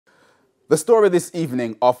The story this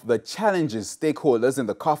evening of the challenges stakeholders in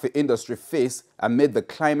the coffee industry face amid the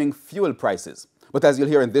climbing fuel prices. But as you'll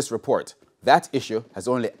hear in this report, that issue has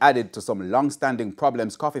only added to some long-standing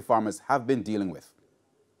problems coffee farmers have been dealing with.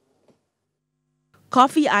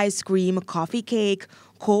 Coffee ice cream, coffee cake,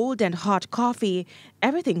 cold and hot coffee.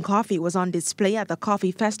 Everything coffee was on display at the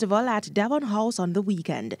Coffee Festival at Devon House on the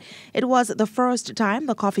weekend. It was the first time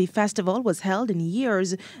the Coffee Festival was held in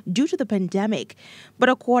years due to the pandemic. But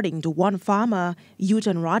according to one farmer,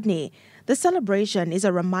 Uton Rodney, the celebration is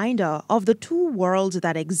a reminder of the two worlds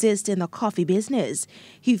that exist in the coffee business.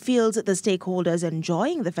 He feels the stakeholders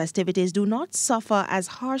enjoying the festivities do not suffer as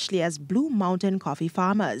harshly as Blue Mountain coffee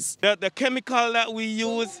farmers. The chemical that we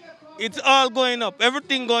use, it's all going up.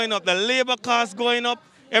 Everything going up. The labor costs going up.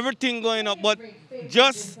 Everything going up. But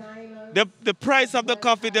just the price of the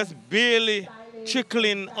coffee just barely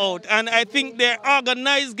trickling out. And I think they're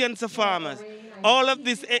organized against the farmers. All of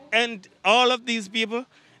this and all of these people,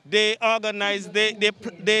 they organize,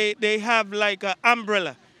 they have like an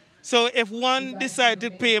umbrella. So if one decides to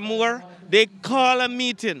pay more, they call a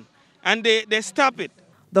meeting and they stop it.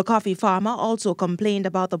 The coffee farmer also complained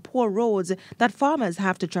about the poor roads that farmers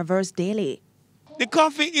have to traverse daily. The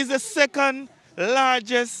coffee is the second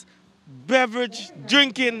largest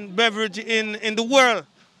drinking beverage in the world.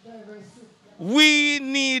 We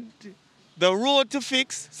need the road to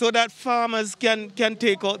fix so that farmers can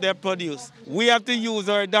take out their produce. We have to use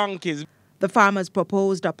our donkeys. The farmers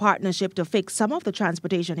proposed a partnership to fix some of the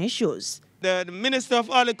transportation issues. The Minister of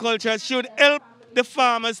Agriculture should help the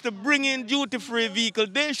farmers to bring in duty-free vehicles.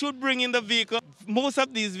 They should bring in the vehicle. Most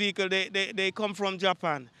of these vehicles, they come from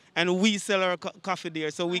Japan, and we sell our coffee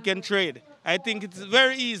there so we can trade. I think it's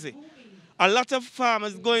very easy. A lot of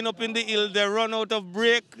farmers going up in the hill, they run out of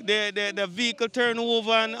brake, the vehicle turn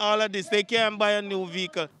over and all of this. They can't buy a new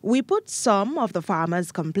vehicle. We put some of the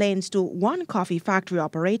farmers' complaints to one coffee factory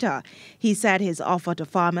operator. He said his offer to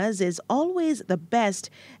farmers is always the best,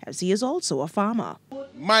 as he is also a farmer.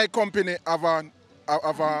 My company have an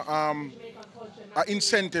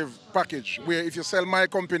incentive package where if you sell my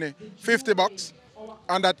company $50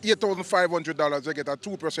 and at $8,500 you get a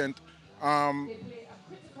 2%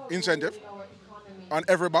 incentive on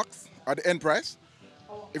every box at the end price.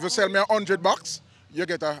 If you sell me $100, you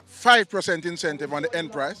get a 5% incentive on the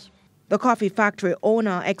end price. The coffee factory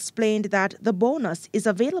owner explained that the bonus is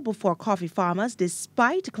available for coffee farmers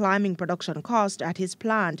despite climbing production costs at his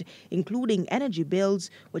plant, including energy bills,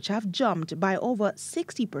 which have jumped by over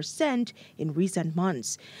 60% in recent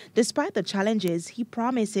months. Despite the challenges, he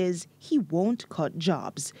promises he won't cut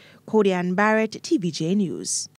jobs. Cody Ann Barrett, TVJ News.